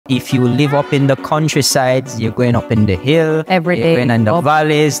If you live up in the countryside, you're going up in the hill, every day, you're going in the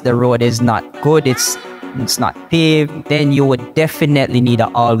valleys, the road is not good, it's not paved, then you would definitely need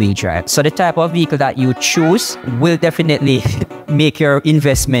an all-wheel drive. So the type of vehicle that you choose will definitely make your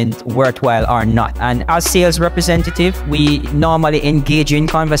investment worthwhile or not. And as sales representative, we normally engage in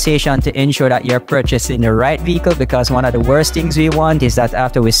conversation to ensure that you're purchasing the right vehicle, because one of the worst things we want is that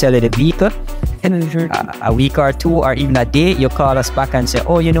after we sell you the vehicle, a week or two or even a day, you call us back and say,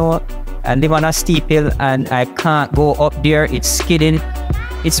 oh, you know, I live on a steep hill and I can't go up there, it's skidding.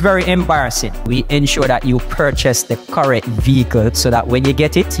 It's very embarrassing. We ensure that you purchase the correct vehicle so that when you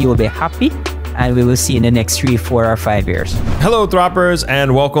get it, you will be happy, and we will see in the next 3, 4, or 5 years. Hello, Throppers,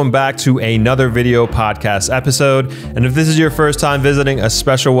 and welcome back to another video podcast episode. And if this is your first time visiting, a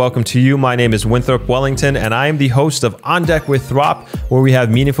special welcome to you. My name is Winthrop Wellington, and I am the host of On Deck with Throp, where we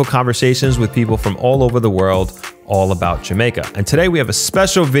have meaningful conversations with people from all over the world, all about Jamaica. And today we have a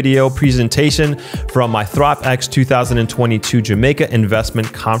special video presentation from my Throp-X 2022 Jamaica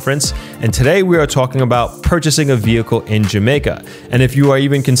Investment Conference. And today we are talking about purchasing a vehicle in Jamaica. And if you are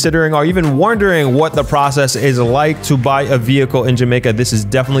even considering or even wondering what the process is like to buy a vehicle in Jamaica, this is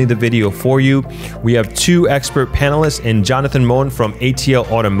definitely the video for you. We have two expert panelists in Jonathan Mohan from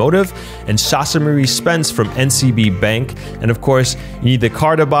ATL Automotive and Sasha Spence from NCB Bank. And of course, you need the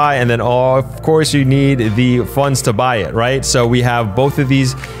car to buy, and then of course you need the funds to buy it, right? So we have both of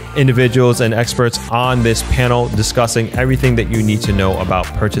these individuals and experts on this panel discussing everything that you need to know about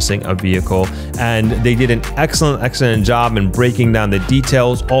purchasing a vehicle. And they did an excellent job in breaking down the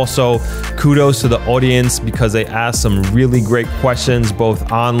details. Also, kudos to the audience because they asked some really great questions, both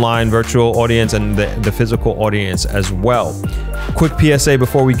online, virtual audience, and the physical audience as well. Quick PSA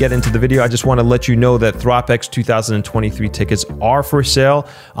before we get into the video, I just want to let you know that Throp-X 2023 tickets are for sale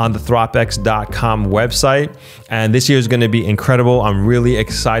on the Throp-X.com website. And this year is going to be incredible. I'm really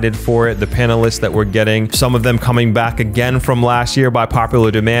excited for it. The panelists that we're getting, some of them coming back again from last year by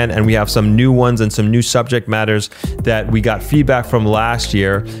popular demand, and we have some new ones and some new subject matters that we got feedback from last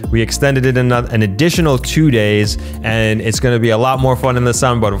year. We extended it an additional 2 days, and it's going to be a lot more fun in the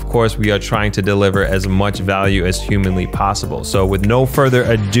sun, but of course we are trying to deliver as much value as humanly possible. So with no further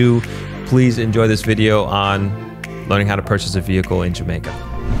ado, please enjoy this video on learning how to purchase a vehicle in Jamaica.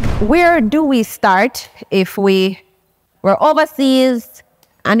 Where do we start if we're overseas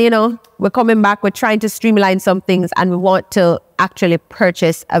and, you know, we're coming back, we're trying to streamline some things and we want to actually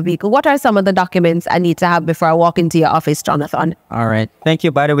purchase a vehicle? What are some of the documents I need to have before I walk into your office, Jonathan? All right. Thank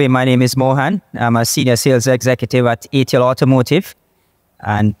you. By the way, my name is Mohan. I'm a senior sales executive at ATL Automotive.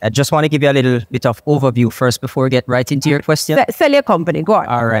 And I just want to give you a little bit of overview first before we get right into your question. Sell your company. Go on.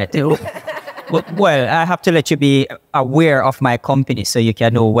 All right. Well, I have to let you be aware of my company so you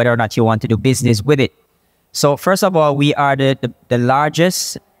can know whether or not you want to do business with it. So first of all, we are the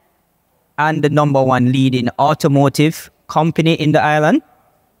largest and the #1 leading automotive company in the island.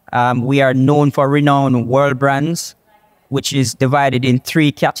 We are known for renowned world brands, which is divided in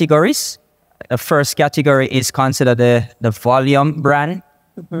 3 categories. The first category is considered the volume brand.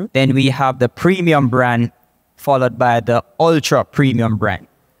 Then we have the premium brand, followed by the ultra premium brand.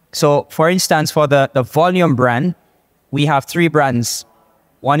 So for instance, for the volume brand, we have 3 brands.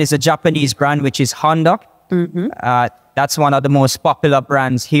 One is a Japanese brand, which is Honda. That's one of the most popular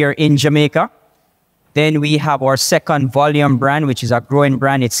brands here in Jamaica. Then we have our second volume brand, which is a growing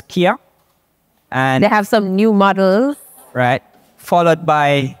brand. It's Kia. And they have some new models. Right. Followed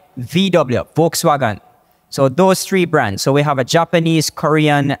by VW, Volkswagen. So those 3 brands. So we have a Japanese,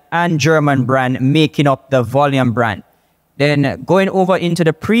 Korean, and German brand making up the volume brand. Then going over into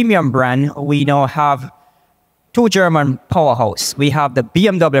the premium brand, we now have 2 German powerhouse. We have the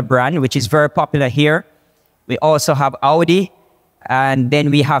BMW brand, which is very popular here. We also have Audi, and then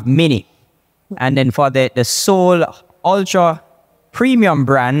we have Mini. And then for the sole ultra premium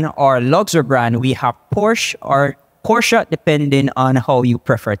brand or luxury brand, we have Porsche or Porsche, depending on how you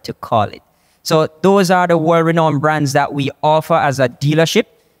prefer to call it. So those are the world-renowned brands that we offer as a dealership.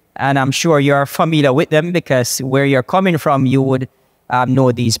 And I'm sure you're familiar with them because where you're coming from, you would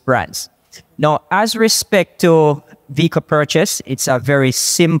know these brands. Now, as respect to vehicle purchase, it's a very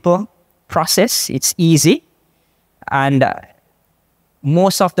simple process. It's easy. And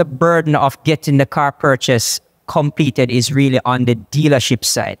most of the burden of getting the car purchase completed is really on the dealership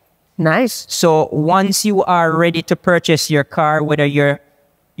side. Nice. So once you are ready to purchase your car, whether you're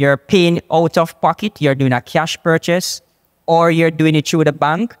paying out of pocket, you're doing a cash purchase, or you're doing it through the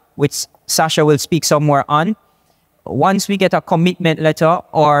bank, which Sasha will speak some more on. Once we get a commitment letter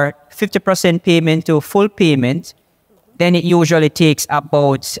or 50% payment to full payment, then it usually takes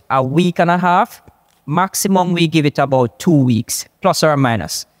about a week and a half. Maximum, we give it about 2 weeks, plus or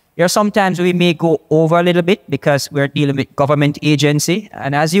minus. There are sometimes we may go over a little bit because we're dealing with government agency.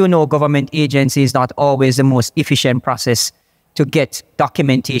 And as you know, government agency is not always the most efficient process to get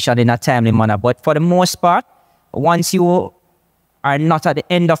documentation in a timely manner. But for the most part, once you are not at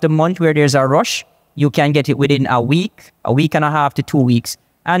the end of the month where there's a rush, you can get it within a week and a half to 2 weeks.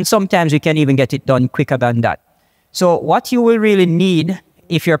 And sometimes you can even get it done quicker than that. So what you will really need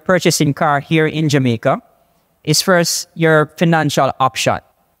if you're purchasing car here in Jamaica is first your financial option.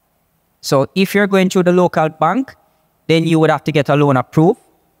 So if you're going to the local bank, then you would have to get a loan approved.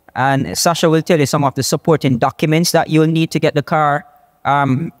 And Sasha will tell you some of the supporting documents that you'll need to get the car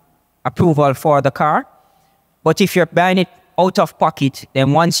approval for the car. But if you're buying it out of pocket,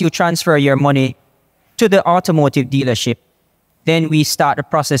 then once you transfer your money to the automotive dealership, then we start the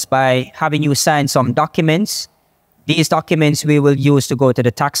process by having you sign some documents. These documents we will use to go to the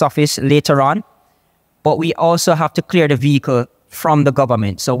tax office later on. But we also have to clear the vehicle from the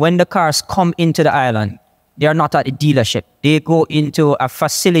government. So when the cars come into the island, they are not at the dealership. They go into a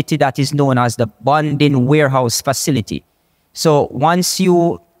facility that is known as the bonding warehouse facility. So once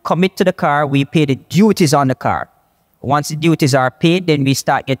you commit to the car, we pay the duties on the car. Once the duties are paid, then we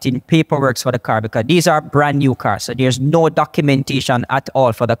start getting paperwork for the car because these are brand new cars. So there's no documentation at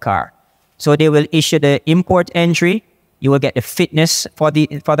all for the car. So they will issue the import entry. You will get the fitness for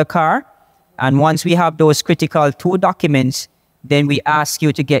the car. And once we have those critical 2 documents, then we ask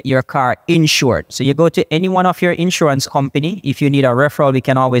you to get your car insured. So you go to any one of your insurance company. If you need a referral, we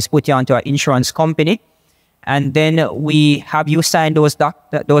can always put you onto our insurance company. And then we have you sign those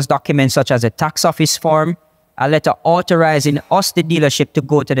documents such as a tax office form, a letter authorizing us, the dealership, to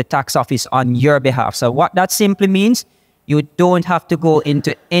go to the tax office on your behalf. So what that simply means, you don't have to go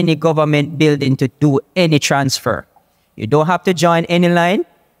into any government building to do any transfer. You don't have to join any line.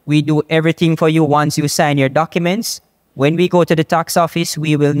 We do everything for you once you sign your documents. When we go to the tax office,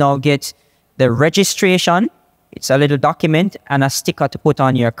 we will now get the registration. It's a little document and a sticker to put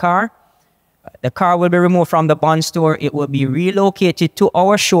on your car. The car will be removed from the bond store. It will be relocated to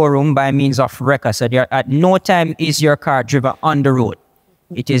our showroom by means of wrecker. So there, at no time is your car driven on the road.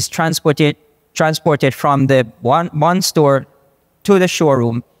 It is transported from the bond store to the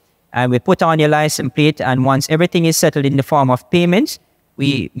showroom. And we put on your license plate. And once everything is settled in the form of payments,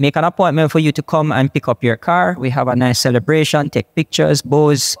 we make an appointment for you to come and pick up your car. We have a nice celebration, take pictures,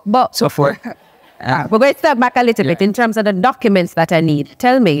 bows, so forth. We're going to step back a little bit in terms of the documents that I need.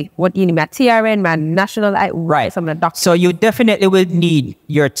 Tell me what you need, my TRN, my national ID, right. Some of the documents. So you definitely will need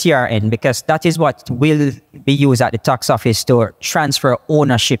your TRN because that is what will be used at the tax office to transfer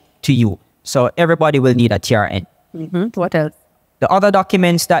ownership to you. So everybody will need a TRN. What else? The other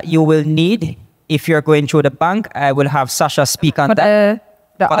documents that you will need, if you're going through the bank, I will have Sasha speak on that.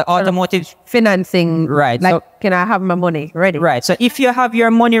 For the automotive financing, right? Like, so, can I have my money ready? Right. So if you have your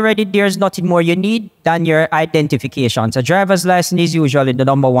money ready, there's nothing more you need than your identification. So driver's license is usually the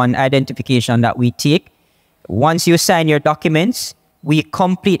 #1 identification that we take. Once you sign your documents, we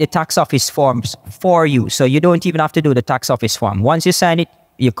complete the tax office forms for you. So you don't even have to do the tax office form. Once you sign it,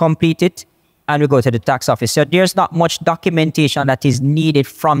 you complete it, and we go to the tax office. So there's not much documentation that is needed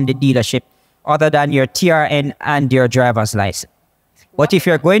from the dealership other than your TRN and your driver's license. But if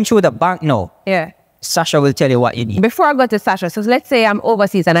you're going through the bank now, Sasha will tell you what you need. Before I go to Sasha, so let's say I'm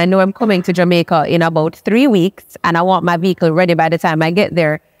overseas and I know I'm coming to Jamaica in about 3 weeks and I want my vehicle ready by the time I get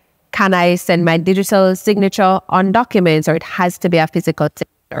there. Can I send my digital signature on documents or it has to be a physical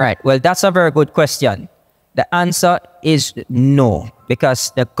signature? Right. Well, that's a very good question. The answer is no,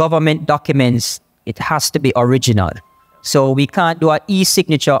 because the government documents, it has to be original. So we can't do an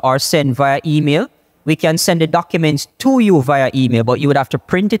e-signature or send via email. We can send the documents to you via email, but you would have to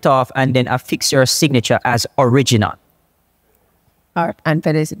print it off and then affix your signature as original. All right, and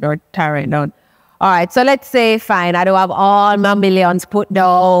finish or tear it down. All right, so let's say, fine, I don't have all my millions put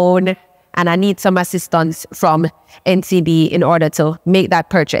down and I need some assistance from NCB in order to make that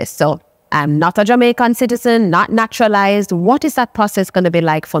purchase. So I'm not a Jamaican citizen, not naturalized. What is that process going to be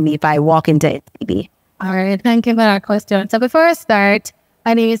like for me if I walk into NCB? All right, thank you for that question. So before I start,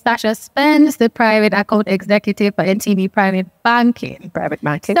 my name is Sasha Spence, the private account executive for NCB Private Banking. Private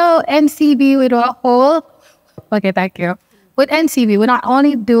banking. So NCB, we do a whole, okay, thank you. With NCB, we not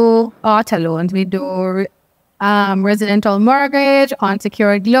only do auto loans, we do residential mortgage,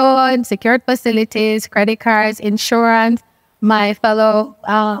 unsecured loans, secured facilities, credit cards, insurance. My fellow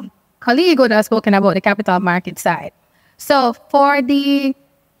colleague would have spoken about the capital market side. So for the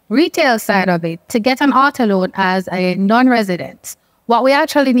retail side of it, to get an auto loan as a non-resident, what we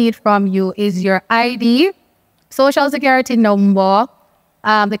actually need from you is your ID, social security number,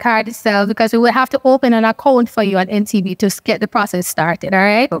 the card itself, because we will have to open an account for you at NCB to get the process started, all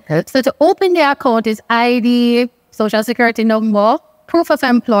right? Okay. So to open the account is ID, social security number, proof of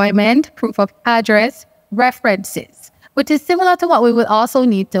employment, proof of address, references, which is similar to what we will also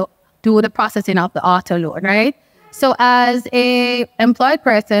need to do the processing of the auto loan, right? So as a employed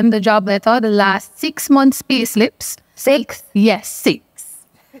person, the job letter, the last 6 months pay slips. 6? Yes, 6.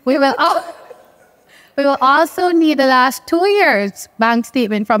 We will also need the last 2 years bank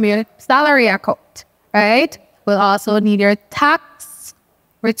statement from your salary account, right? We'll also need your tax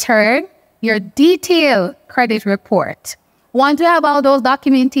return, your detailed credit report. Once you have all those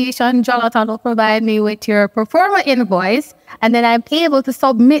documentation, Jonathan will provide me with your pro forma invoice, and then I'm able to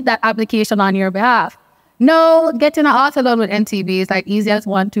submit that application on your behalf. No, getting an auto loan with NCB is like easy as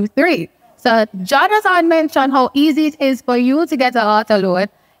 1, 2, 3. So Jonathan mentioned how easy it is for you to get an auto loan,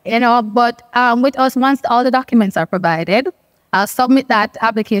 but with us, once all the documents are provided, I'll submit that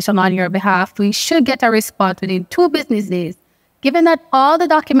application on your behalf. We should get a response within 2 business days. Given that all the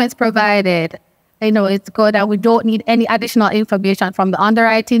documents provided, it's good that we don't need any additional information from the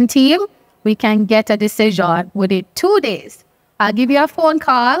underwriting team. We can get a decision within 2 days. I'll give you a phone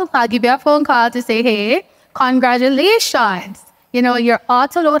call. To say, hey, congratulations. Your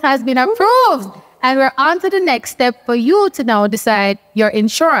auto loan has been approved. And we're on to the next step for you to now decide your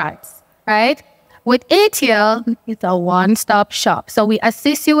insurance, right? With ATL, it's a one-stop shop. So we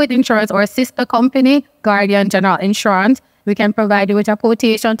assist you with insurance or sister company, Guardian General Insurance. We can provide you with a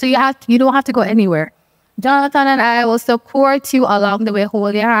quotation. So you don't have to go anywhere. Jonathan and I will support you along the way,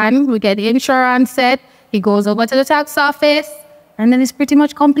 hold your hand. We get the insurance set. He goes over to the tax office, and then it's pretty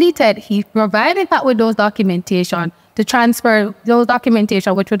much completed. He provided that with those documentation to transfer those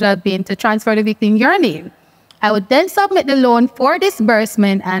documentation, which would have been to transfer the vehicle in your name. I would then submit the loan for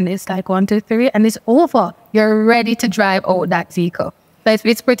disbursement, and it's like 1, 2, 3, and it's over. You're ready to drive out that vehicle. So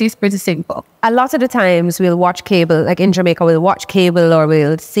it's pretty simple. A lot of the times we'll watch cable, like in Jamaica, we'll watch cable or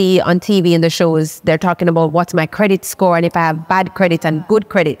we'll see on TV in the shows, they're talking about what's my credit score and if I have bad credit and good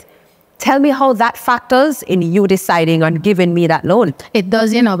credit. Tell me how that factors in you deciding on giving me that loan. It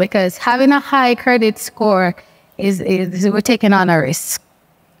does, because having a high credit score is we're taking on a risk,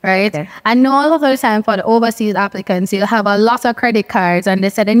 right? Okay. And all of the time for the overseas applicants, you'll have a lot of credit cards, and they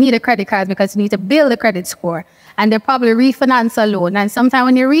said they need a credit card because you need to build a credit score. And they probably refinance a loan. And sometimes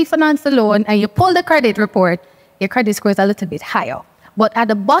when you refinance the loan and you pull the credit report, your credit score is a little bit higher. But at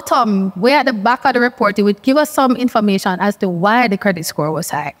the bottom, way at the back of the report, it would give us some information as to why the credit score was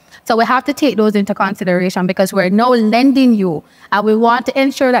high. So we have to take those into consideration because we're now lending you. And we want to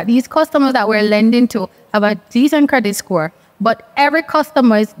ensure that these customers that we're lending to have a decent credit score. But every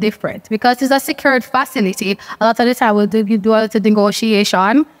customer is different because it's a secured facility. A lot of the time, you do a little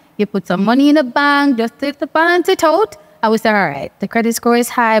negotiation. You put some money in the bank, just take the balance it out. I would say, all right, the credit score is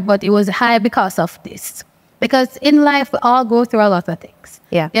high, but it was high because of this. Because in life, we all go through a lot of things.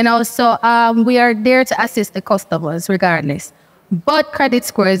 Yeah. So we are there to assist the customers regardless. But credit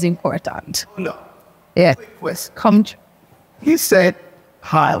score is important. No. Yeah. Come. You said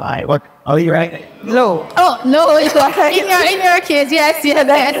highlight. What? Are you right? Low. Oh, no. In your case, yes.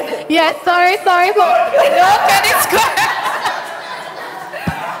 Yes, sorry. No credit score.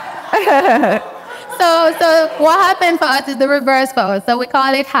 So what happened for us is the reverse for us. So we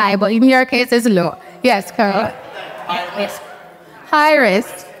call it high, but in your case, it's low. Yes, correct. High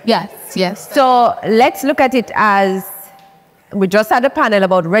risk. Yes. So let's look at it as, we just had a panel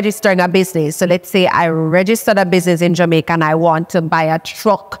about registering a business. So let's say I registered a business in Jamaica and I want to buy a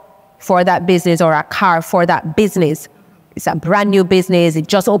truck for that business or a car for that business. It's a brand new business. It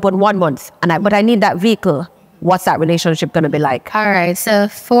just opened 1 month, but I need that vehicle. What's that relationship going to be like? All right. So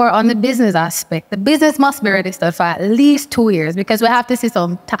on the business aspect, the business must be registered for at least 2 years because we have to see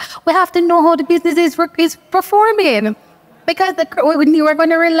we have to know how the business is performing. Because we're going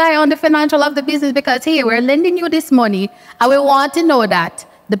to rely on the financial of the business because, hey, we're lending you this money and we want to know that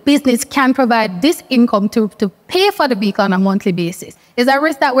the business can provide this income to pay for the vehicle on a monthly basis. It's a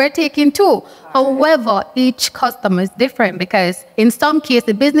risk that we're taking too. However, each customer is different because in some cases,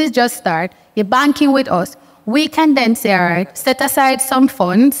 the business just started, you're banking with us. We can then say, all right, set aside some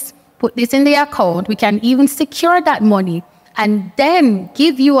funds, put this in the account. We can even secure that money and then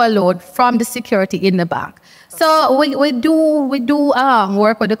give you a loan from the security in the bank. So we do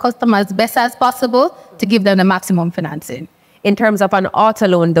work with the customer as best as possible to give them the maximum financing. In terms of an auto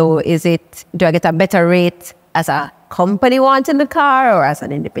loan, though, do I get a better rate as a company wanting the car or as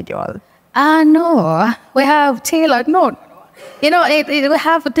an individual? No, we have tailored. No. We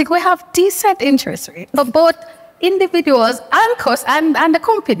have decent interest rates for both individuals and the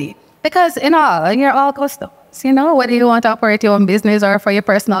company because you're all custom. you know, whether you want to operate your own business or for your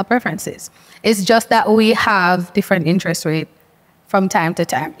personal preferences. It's just that we have different interest rates from time to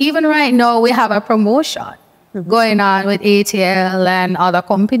time. Even right now, we have a promotion going on with ATL and other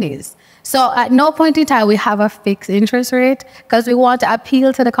companies. So at no point in time, we have a fixed interest rate because we want to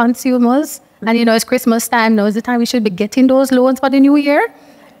appeal to the consumers. And, you know, it's Christmas time. Now is the time we should be getting those loans for the new year.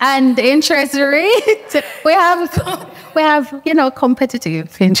 And the interest rate, we have, you know,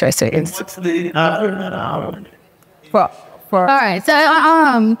 competitive interest rates. What's the All right.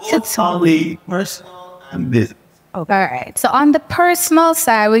 So, it's only personal and business. all right. So on the personal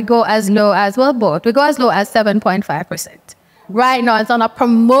side, we go as low as, well, both. We go as low as 7.5%. Right now, it's on a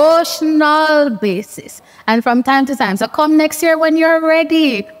promotional basis. And from time to time. So come next year when you're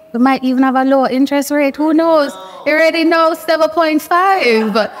ready, we might even have a lower interest rate. Who knows? You already know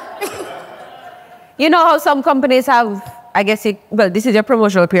 7.5. You know how some companies have, I guess, this is your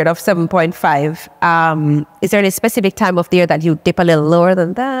promotional period of 7.5. Is there any specific time of the year that you dip a little lower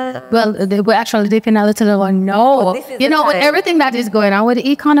than that? Well, we're actually dipping a little lower. No. You know, with everything that is going on with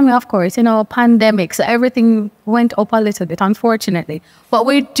the economy, of course, you know, pandemic, so everything went up a little bit, unfortunately. But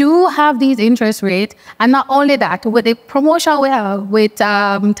we do have these interest rates. And not only that, with the promotion we have with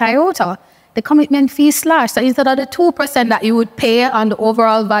Toyota, the commitment fee slash. So instead of the 2% that you would pay on the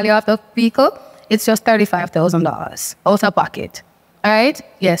overall value of the vehicle, it's just $35,000 out of pocket. All right?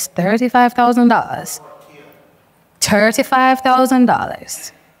 Yes, $35,000.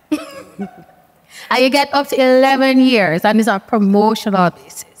 $35,000. And you get up to 11 years, and it's on a promotional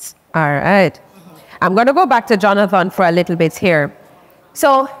basis. All right. I'm going to go back to Jonathan for a little bit here.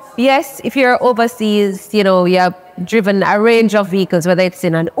 So, yes, if you're overseas, you know, you have driven a range of vehicles, whether it's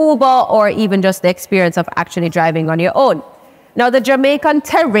in an Uber or even just the experience of actually driving on your own. Now, the Jamaican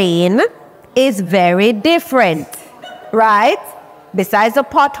terrain is very different, right? Besides the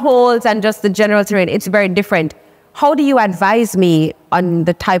potholes and just the general terrain, it's very different. How do you advise me on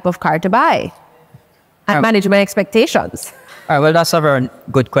the type of car to buy and manage my expectations? All right, well, that's a very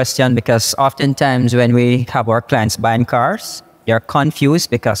good question because oftentimes when we have our clients buying cars, they're confused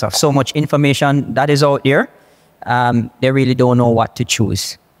because of so much information that is out there. They really don't know what to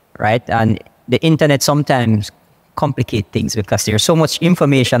choose, right? And the internet sometimes complicate things because there's so much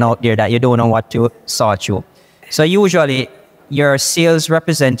information out there that you don't know what to sort through. So usually your sales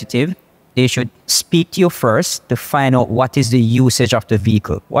representative, they should speak to you first to find out what is the usage of the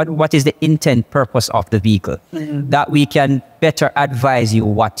vehicle. What is the intent purpose of the vehicle that we can better advise you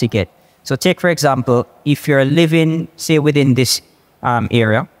what to get. So take, for example, if you're living, say, within this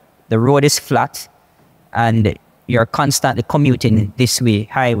area, the road is flat and you're constantly commuting this way,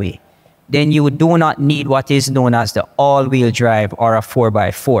 highway, then you do not need what is known as the all-wheel drive or a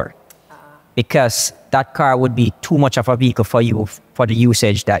 4x4 because that car would be too much of a vehicle for you for the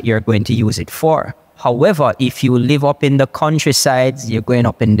usage that you're going to use it for. However, if you live up in the countryside, you're going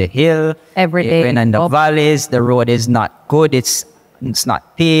up in the hill, every day, you're going in the valleys, the road is not good, it's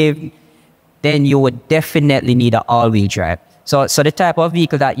not paved, then you would definitely need an all-wheel drive. So the type of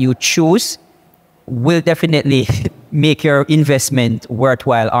vehicle that you choose will definitely make your investment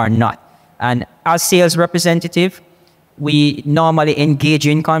worthwhile or not. And as sales representative, we normally engage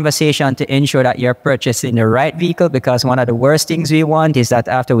in conversation to ensure that you're purchasing the right vehicle because one of the worst things we want is that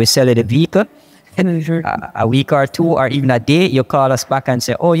after we sell you the vehicle, a week or two or even a day, you call us back and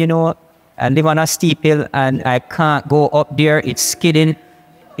say, oh, you know, I live on a steep hill and I can't go up there, it's skidding.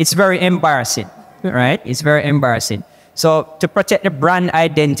 It's very embarrassing, right? It's very embarrassing. So to protect the brand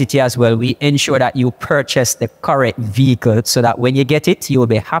identity as well, we ensure that you purchase the correct vehicle so that when you get it, you will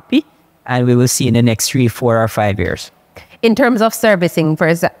be happy and we will see in the next 3, 4, or 5 years. In terms of servicing, for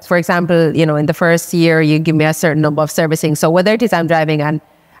example, you know, in the first year, you give me a certain number of servicing. So whether it is I'm driving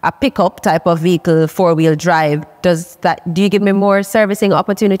a pickup type of vehicle, 4-wheel drive, do you give me more servicing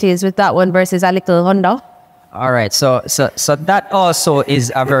opportunities with that one versus a little Honda? All right. So that also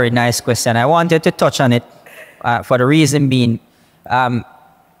is a very nice question. I wanted to touch on it for the reason being, buying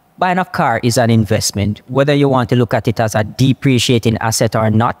a car is an investment. Whether you want to look at it as a depreciating asset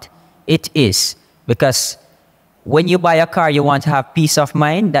or not, it is. Because when you buy a car, you want to have peace of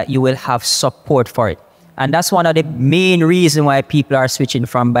mind that you will have support for it. And that's one of the main reasons why people are switching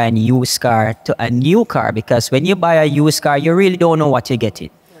from buying a used car to a new car. Because when you buy a used car, you really don't know what you're getting.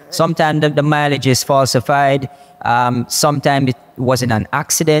 Sometimes the mileage is falsified. Sometimes was in an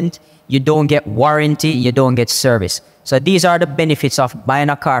accident, you don't get warranty, you don't get service. So these are the benefits of buying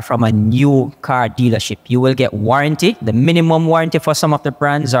a car from a new car dealership. You will get warranty. The minimum warranty for some of the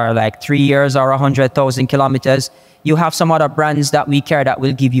brands are like 3 years or 100,000 kilometers. You have some other brands that we carry that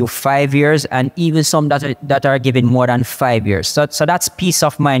will give you 5 years, and even some that are giving more than 5 years. So that's peace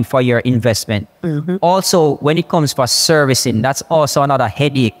of mind for your investment. Also, when it comes for servicing, that's also another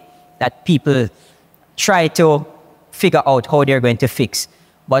headache that people try to figure out how they're going to fix.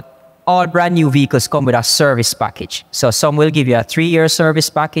 But all brand new vehicles come with a service package. So some will give you a 3-year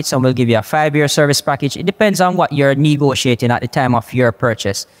service package, some will give you a 5-year service package. It depends on what you're negotiating at the time of your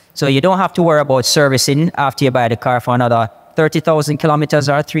purchase. So you don't have to worry about servicing after you buy the car for another 30,000 kilometers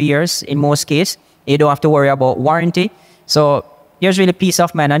or 3 years in most cases. You don't have to worry about warranty. So there's really peace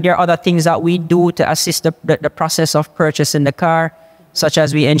of mind. And there are other things that we do to assist the process of purchasing the car, such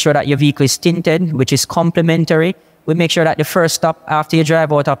as we ensure that your vehicle is tinted, which is complimentary. We make sure that the first stop after you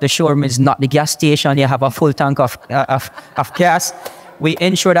drive out of the showroom is not the gas station. You have a full tank of gas. We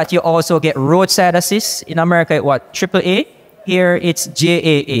ensure that you also get roadside assist. In America, what, AAA? Here it's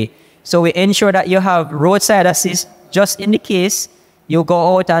JAA. So we ensure that you have roadside assist just in the case you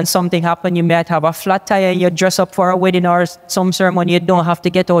go out and something happen. You might have a flat tire, you dress up for a wedding or some ceremony. You don't have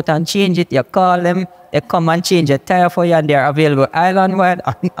to get out and change it. You call them, they come and change a tire for you, and they're available island-wide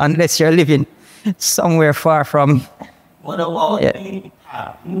unless you're living somewhere far from. What about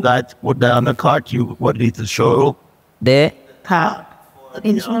that put down the cart you what need to show? The Car.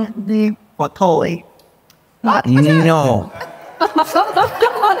 The For tolling. no.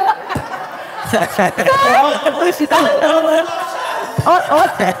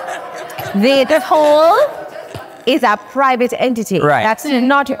 The whole is a private entity. Right. That's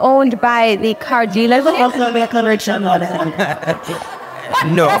not owned by the car dealer. No.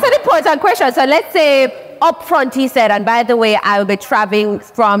 That's an important question. So let's say up front he said, and by the way, I'll be traveling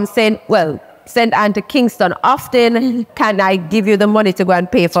from St. Anne to Kingston often. Can I give you the money to go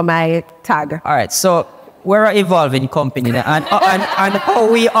and pay for my tag? All right. So we're an evolving company, and how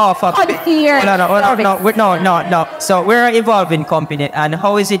we offer. No. So we're an evolving company, and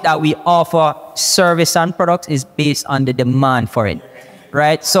how is it that we offer service and products is based on the demand for it,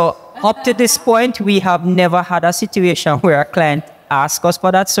 right? So up to this point, we have never had a situation where a client asks us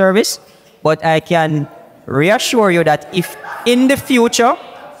for that service, but I can reassure you that if in the future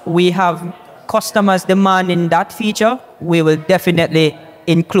we have customers demanding that feature, we will definitely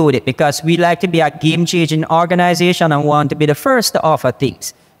include it, because we like to be a game-changing organization and want to be the first to offer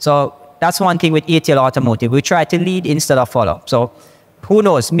things. So that's one thing with ATL Automotive. We try to lead instead of follow. So who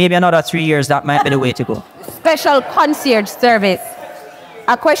knows, maybe another 3 years, that might be the way to go. Special concierge service.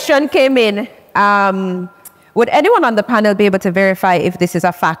 A question came in. Would anyone on the panel be able to verify if this is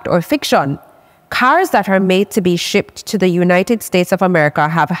a fact or fiction? Cars that are made to be shipped to the United States of America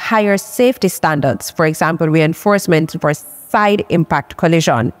have higher safety standards, for example, reinforcement for side impact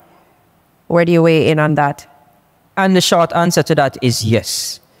collision. Where do you weigh in on that? And the short answer to that is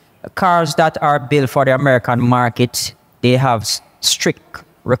yes. Cars that are built for the American market, they have strict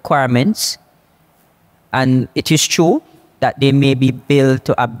requirements. And it is true that they may be built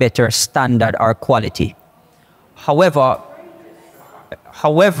to a better standard or quality. However,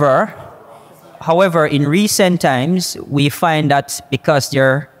 in recent times, we find that because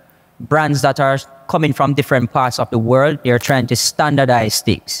they're brands that are coming from different parts of the world, they're trying to standardize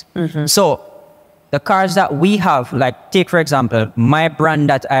things. So the cars that we have, like take for example, my brand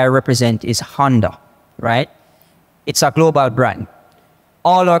that I represent is Honda, right? It's a global brand.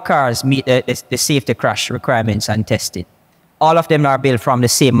 All our cars meet the safety crash requirements and testing. All of them are built from the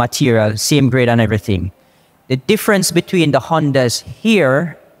same material, same grade and everything. The difference between the Hondas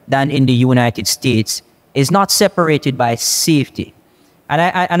here than in the United States is not separated by safety.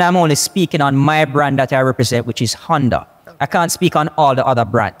 And I'm only speaking on my brand that I represent, which is Honda. I can't speak on all the other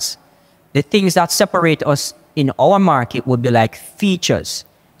brands. The things that separate us in our market would be like features.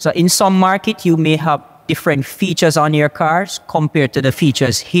 So in some market, you may have different features on your cars compared to the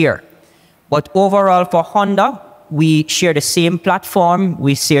features here. But overall for Honda, we share the same platform.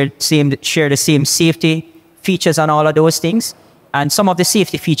 We share the same safety features and all of those things. And some of the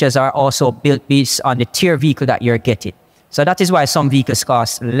safety features are also built based on the tier vehicle that you're getting. So that is why some vehicles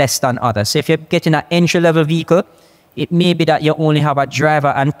cost less than others. So if you're getting an entry-level vehicle, it may be that you only have a driver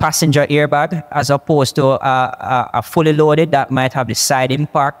and passenger airbag as opposed to a fully loaded that might have the side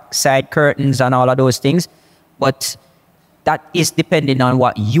impact, side curtains and all of those things. But that is depending on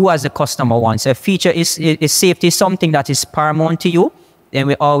what you as a customer want. So if feature is safety something that is paramount to you, then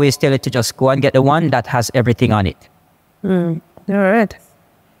we always tell you to just go and get the one that has everything on it. All right.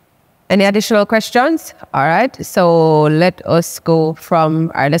 Any additional questions? All right. So let us go from,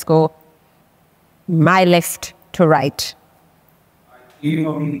 all right, let's go my left to right.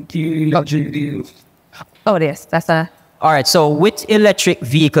 Oh, yes, that's a... All right, so with electric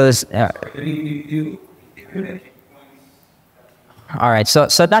vehicles, all right, so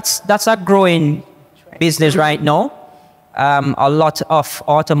that's a growing business right now. A lot of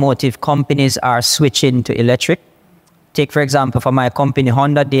automotive companies are switching to electric. Take, for example, for my company,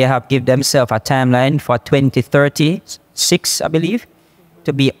 Honda, they have given themselves a timeline for 2036, I believe,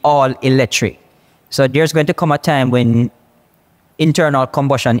 to be all electric. So there's going to come a time when internal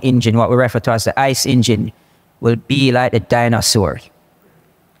combustion engine, what we refer to as the ICE engine, will be like a dinosaur.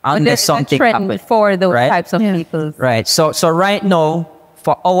 Unless something happens. For those types of vehicles. Right. So right now,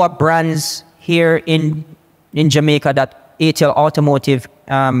 for our brands here in Jamaica that ATL Automotive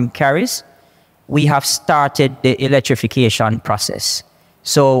carries, we have started the electrification process.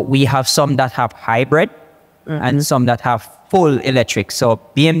 So we have some that have hybrid and some that have full electric. So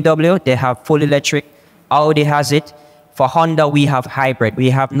BMW, they have full electric. Audi has it. For Honda, we have hybrid. We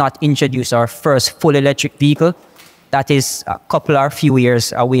have not introduced our first full electric vehicle. That is a couple or few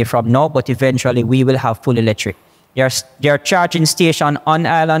years away from now, but eventually we will have full electric. There are charging stations on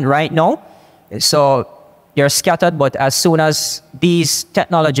island right now. So they're scattered, but as soon as these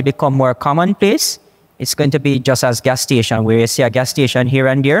technology become more commonplace, it's going to be just as gas station, where you see a gas station here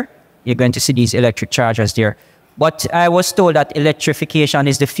and there, you're going to see these electric chargers there. But I was told that electrification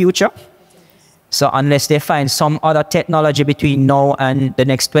is the future. So unless they find some other technology between now and the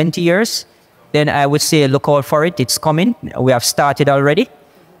next 20 years, then I would say look out for it. It's coming. We have started already.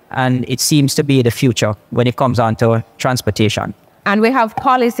 And it seems to be the future when it comes on to transportation. And we have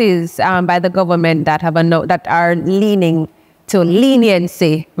policies by the government that have that are leaning to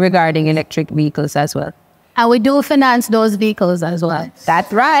leniency regarding electric vehicles as well. And we do finance those vehicles as well.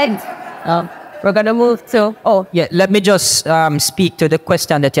 That's right. We're going to move to... Oh, yeah. Let me just speak to the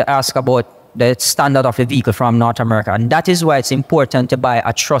question that you asked about the standard of the vehicle from North America. And that is why it's important to buy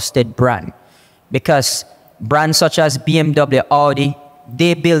a trusted brand. Because brands such as BMW, Audi,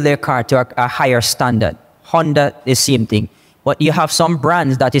 they build their car to a higher standard. Honda, the same thing. But you have some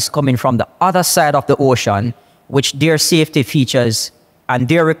brands that is coming from the other side of the ocean, which their safety features and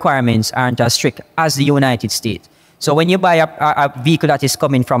their requirements aren't as strict as the United States. So when you buy a vehicle that is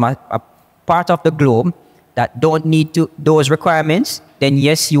coming from a part of the globe that don't need those requirements, then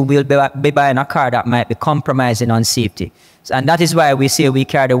yes, you will be buying a car that might be compromising on safety. And that is why we say we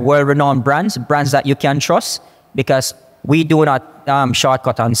carry the world-renowned brands that you can trust, because we do not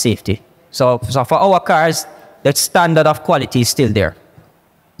shortcut on safety. So for our cars, the standard of quality is still there.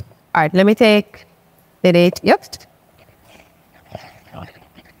 All right, let me take the date. Yep.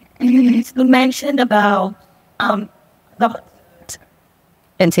 You mentioned about the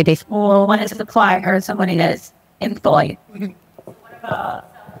NCB. or when it's a supplier or somebody that's employed. All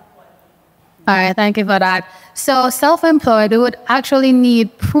right, thank you for that. So self-employed, we would actually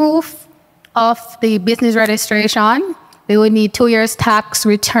need proof of the business registration. We would need 2 years tax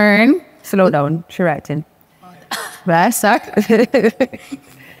return. Slow down, she writing. Right, sir.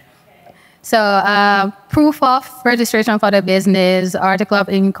 So proof of registration for the business, article of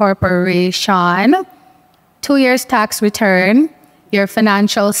incorporation, 2 years tax return, your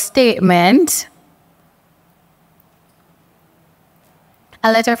financial statement,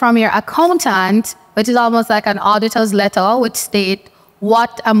 a letter from your accountant, which is almost like an auditor's letter, which state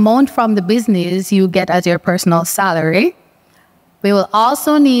what amount from the business you get as your personal salary. We will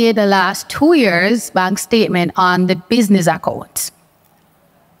also need the last 2 years bank statement on the business account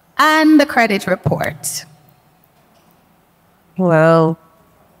and the credit report. Well,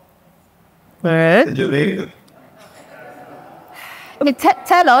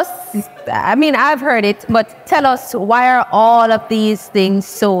 tell us, I mean, I've heard it, but tell us, why are all of these things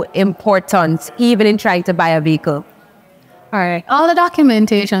so important, even in trying to buy a vehicle? All right. All the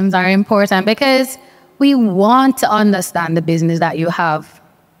documentations are important because we want to understand the business that you have,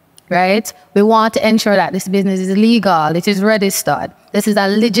 right? We want to ensure that this business is legal, it is registered. This is a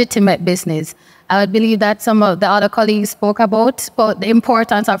legitimate business. I would believe that some of the other colleagues spoke about the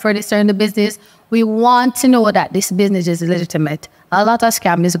importance of registering the business. We want to know that this business is legitimate. A lot of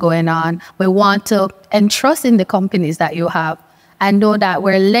scam is going on. We want to entrust in the companies that you have and know that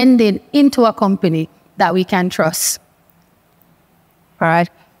we're lending into a company that we can trust. All right.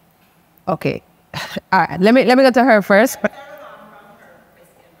 Okay. All right. Let me go to her first.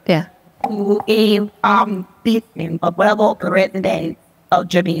 Yeah. Business of well-local residents of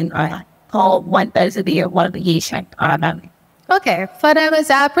Jamaica called 1,000 a year qualification. Okay, for them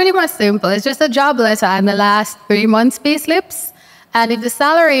it's pretty much simple. It's just a job letter and the last 3 months pay slips. And if the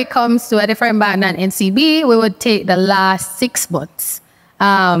salary comes to a different bank than NCB, we would take the last 6 months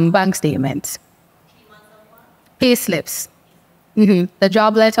bank statements, pay slips, the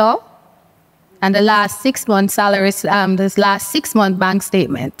job letter, and the last 6 months salaries, this last 6 month bank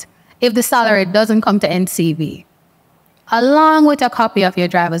statement, if the salary doesn't come to NCB, along with a copy of your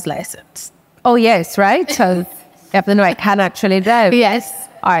driver's license. Oh, yes, right? So you have to know I can actually drive. Yes.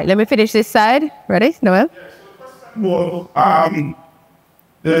 All right, let me finish this side. Ready, Noel? Well,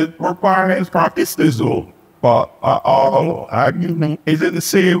 the requirements practice is all, but is it the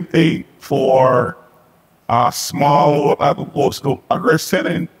same thing for small opposed to aggressive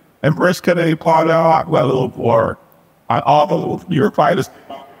and risk a part of well or all of your fighters?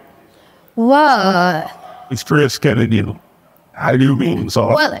 Well, It's risk and you. How do you mean? So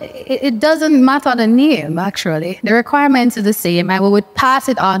well, it doesn't matter the name, actually. The requirements are the same, and we would pass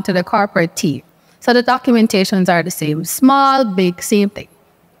it on to the corporate team. So the documentations are the same. Small, big, same thing.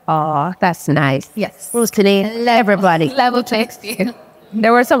 Oh, that's nice. Yes. Rules today, everybody. Level playing field.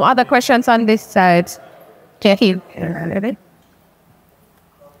 There were some other questions on this side. Yeah.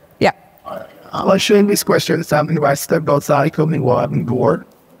 I was showing these questions something where I stepped outside, coming on board.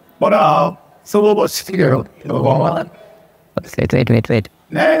 But some of us here, Wait. and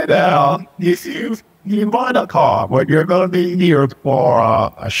you buy a car, but you're going to be here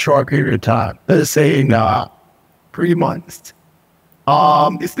for a short period of time. Let's say in 3 months.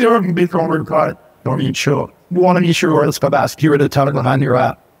 Is there a big over car or insure? You want to insure us for that period of time behind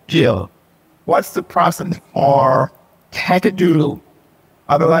your jail. What's the process or had to do?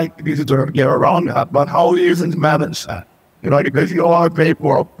 I don't like to get around that, but how do you manage that? Because you all pay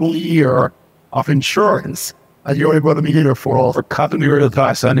for a full year of insurance, and you're only going to be here for a couple of years of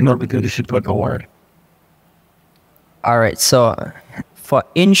time, so I know because you should put the word. All right. So for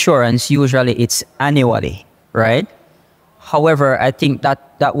insurance, usually it's annually, right? However, I think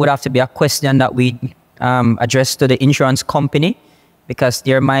that would have to be a question that we address to the insurance company, because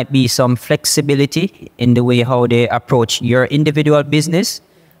there might be some flexibility in the way how they approach your individual business.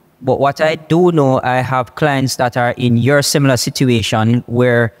 But what I do know, I have clients that are in your similar situation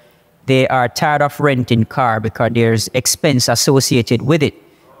where they are tired of renting car because there's expense associated with it.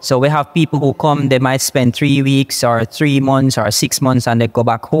 So we have people who come, they might spend 3 weeks or 3 months or 6 months and they go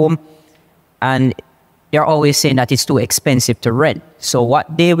back home. And they're always saying that it's too expensive to rent. So what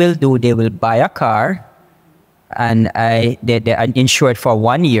they will do, they will buy a car and they are insured for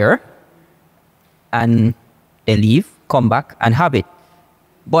 1 year and they leave, come back and have it.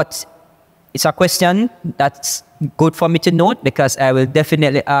 But it's a question that's good for me to note, because I will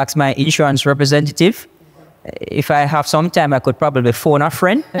definitely ask my insurance representative. If I have some time, I could probably phone a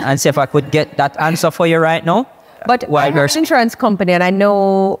friend and see if I could get that answer for you right now. But I have an insurance company, and I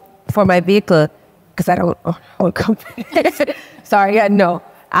know for my vehicle, because I don't own company. Sorry, I know.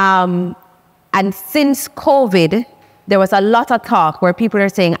 And since COVID, there was a lot of talk where people are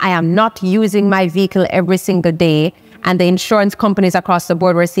saying, I am not using my vehicle every single day. And the insurance companies across the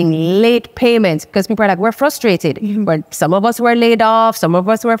board were seeing late payments because people are like, we're frustrated. But some of us were laid off, some of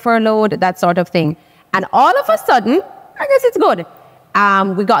us were furloughed, that sort of thing. And all of a sudden, I guess it's good.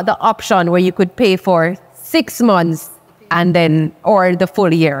 We got the option where you could pay for 6 months and then, or the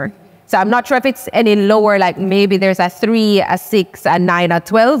full year. So I'm not sure if it's any lower, like maybe there's a 3, a 6, a 9, a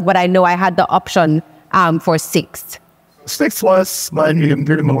 12, but I know I had the option for 6. 6 was my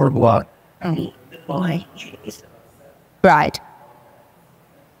pretty more blood. Right.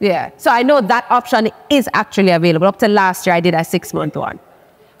 Yeah. So I know that option is actually available. Up to last year, I did a 6-month one.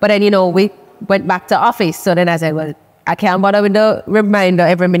 But then, we went back to office. So then I said, well, I can't bother with the reminder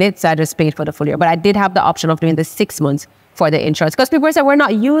every minute. So I just paid for the full year. But I did have the option of doing the 6 months for the insurance. Because people say we're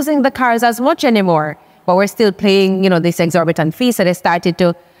not using the cars as much anymore. But we're still paying, this exorbitant fee. So they started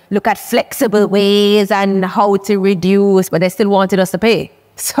to look at flexible ways and how to reduce. But they still wanted us to pay.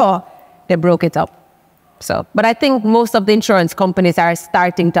 So they broke it up. So, but I think most of the insurance companies are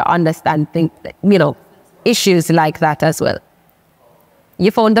starting to understand issues like that as well. You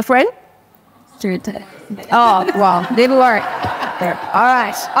phoned the friend? Oh, wow. Didn't work. All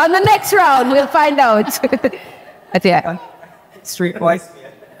right. On the next round, we'll find out. Yeah. Streetwise.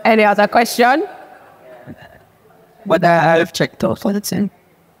 Any other question? But I've checked out what it's in.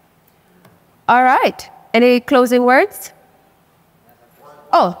 All right. Any closing words?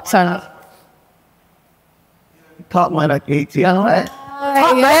 Oh, sorry. Top line at 18.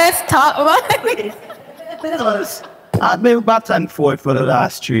 Yes, top line. I've been back and forth for the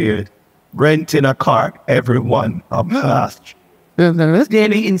last 3 years, renting a car every one of the last. There's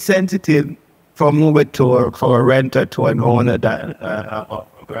daily insensitive from moving for a renter to an owner that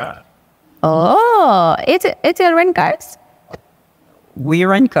Oh, it's a rent cars. We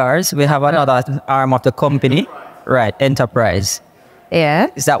rent cars. We have another arm of the company. Right, enterprise. Yeah.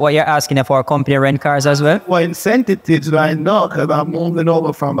 Is that what you're asking if our company rent cars as well? Well, incentives right now, because I'm moving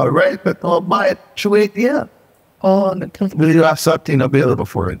over from a rent, but I'll buy it straight here. Oh, we have something available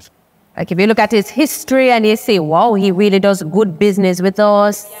for it. Like if you look at his history and you say, wow, he really does good business with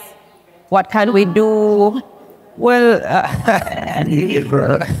us. What can we do? Well,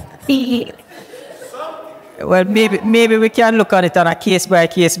 well, maybe we can look at it on a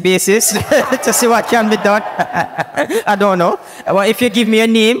case-by-case basis to see what can be done. I don't know. Well, if you give me a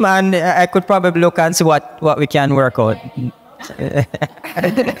name, and I could probably look and see what we can work out.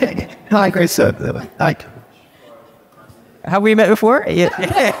 Like I said, like, have we met before? Yeah.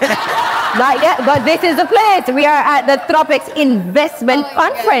 Not yet, but this is the place. We are at the Throp-X Investment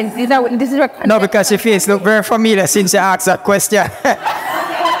Conference. This is where No, because your face look very familiar since you asked that question.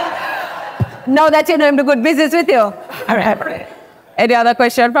 now that you know him, do good business with you. All right. Any other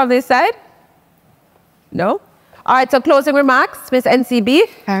question from this side? No? All right, so closing remarks, Miss NCB.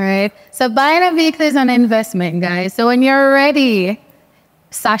 All right. So buying a vehicle is an investment, guys. So when you're ready,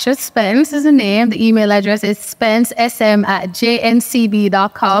 Sasha Spence is the name. The email address is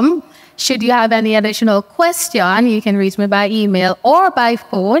spencesm@jncb.com. Should you have any additional question, you can reach me by email or by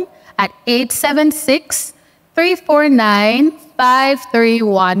phone at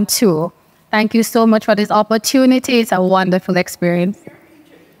 876-349-5312. Thank you so much for this opportunity. It's a wonderful experience.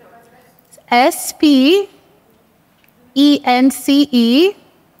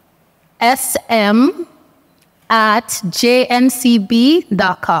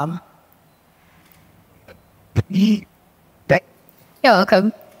 SPENCESM@jncb.com. You're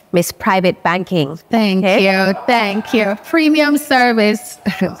welcome. Miss Private Banking. Thank you. Thank you. Premium service.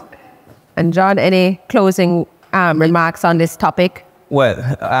 And John, any closing remarks on this topic? Well,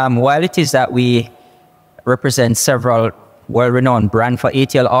 while it is that we represent several well-renowned brands for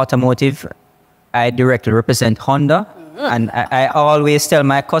ATL Automotive, I directly represent Honda. And I always tell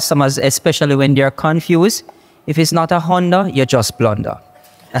my customers, especially when they're confused, if it's not a Honda, you just blunder.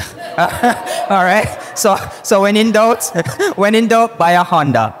 All right. So when in doubt, buy a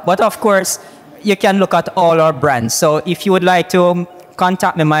Honda. But of course, you can look at all our brands. So if you would like to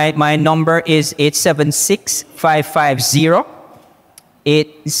contact me, my number is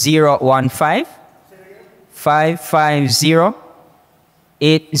 876-550-8015.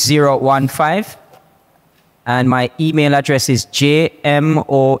 550-8015. And my email address is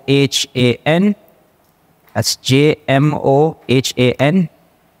jmohan. That's jmohan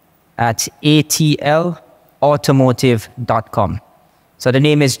 @atlautomotive.com. So the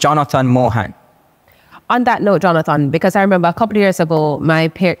name is Jonathan Mohan. On that note, Jonathan, because I remember a couple of years ago,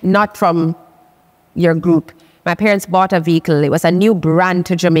 not from your group, my parents bought a vehicle. It was a new brand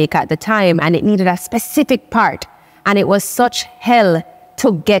to Jamaica at the time, and it needed a specific part. And it was such hell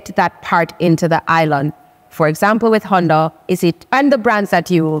to get that part into the island. For example, with Honda, and the brands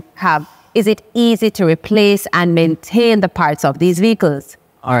that you have, is it easy to replace and maintain the parts of these vehicles?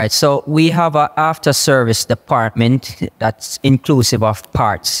 All right, so we have an after-service department that's inclusive of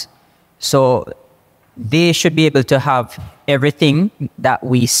parts. So they should be able to have everything that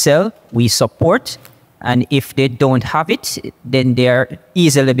we sell, we support, and if they don't have it, then they're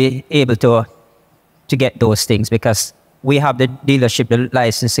easily be able to get those things because we have the dealership, the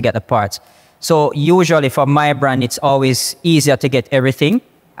license to get the parts. So usually for my brand, it's always easier to get everything.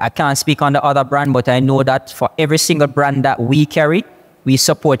 I can't speak on the other brand, but I know that for every single brand that we carry, we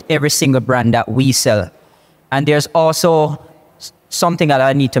support every single brand that we sell. And there's also something that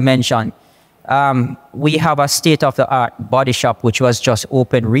I need to mention. We have a state-of-the-art body shop, which was just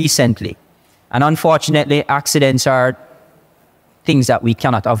opened recently. And unfortunately, accidents are things that we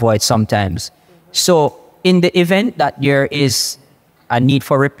cannot avoid sometimes. So in the event that there is a need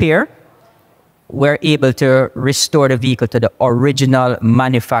for repair, we're able to restore the vehicle to the original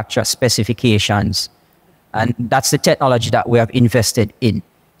manufacturer specifications. And that's the technology that we have invested in.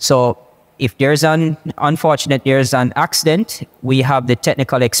 So if there's there's an accident, we have the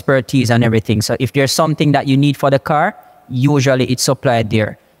technical expertise and everything. So if there's something that you need for the car, usually it's supplied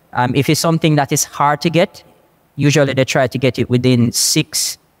there. If it's something that is hard to get, usually they try to get it within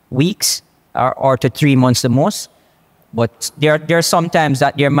 6 weeks or to 3 months the most. But there are sometimes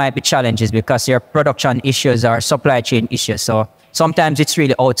that there might be challenges because there are production issues or supply chain issues. So sometimes it's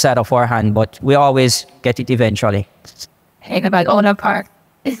really outside of our hand, but we always get it eventually. Hey, about owner park.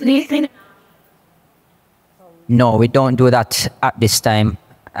 Is anything? No, we don't do that at this time.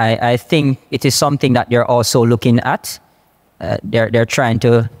 I think it is something that they're also looking at. They're trying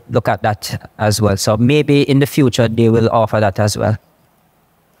to look at that as well. So maybe in the future they will offer that as well.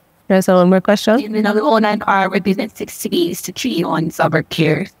 There's one more question. Even a loan on car within 6 days to 3 months of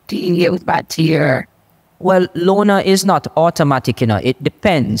care, do you give back to your... Well, loaner is not automatic, you know. It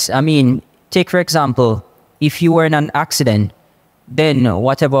depends. I mean, take for example, if you were in an accident, then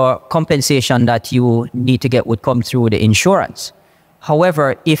whatever compensation that you need to get would come through the insurance.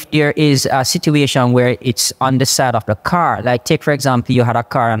 However, if there is a situation where it's on the side of the car, like take for example, you had a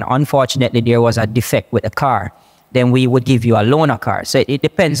car and unfortunately there was a defect with the car, then we would give you a loaner car. So it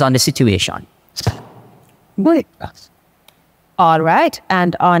depends on the situation. Good. All right.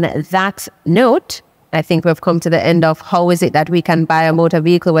 And on that note, I think we've come to the end of how is it that we can buy a motor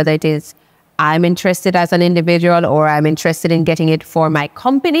vehicle, whether it is I'm interested as an individual or I'm interested in getting it for my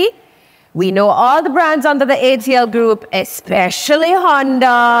company. We know all the brands under the ATL group, especially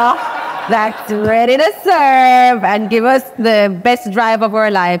Honda, that's ready to serve and give us the best drive of our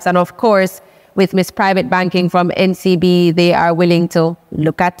lives. And of course, with Miss Private Banking from NCB, they are willing to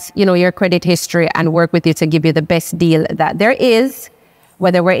look at, you know, your credit history and work with you to give you the best deal that there is,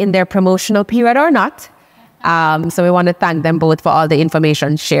 whether we're in their promotional period or not. So we want to thank them both for all the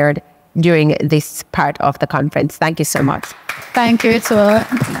information shared during this part of the conference. Thank you so much. Thank you.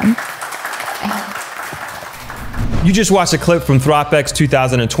 You just watched a clip from Throp-X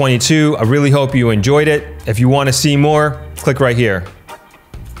 2022. I really hope you enjoyed it. If you want to see more, click right here.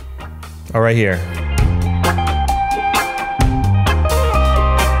 Or right here.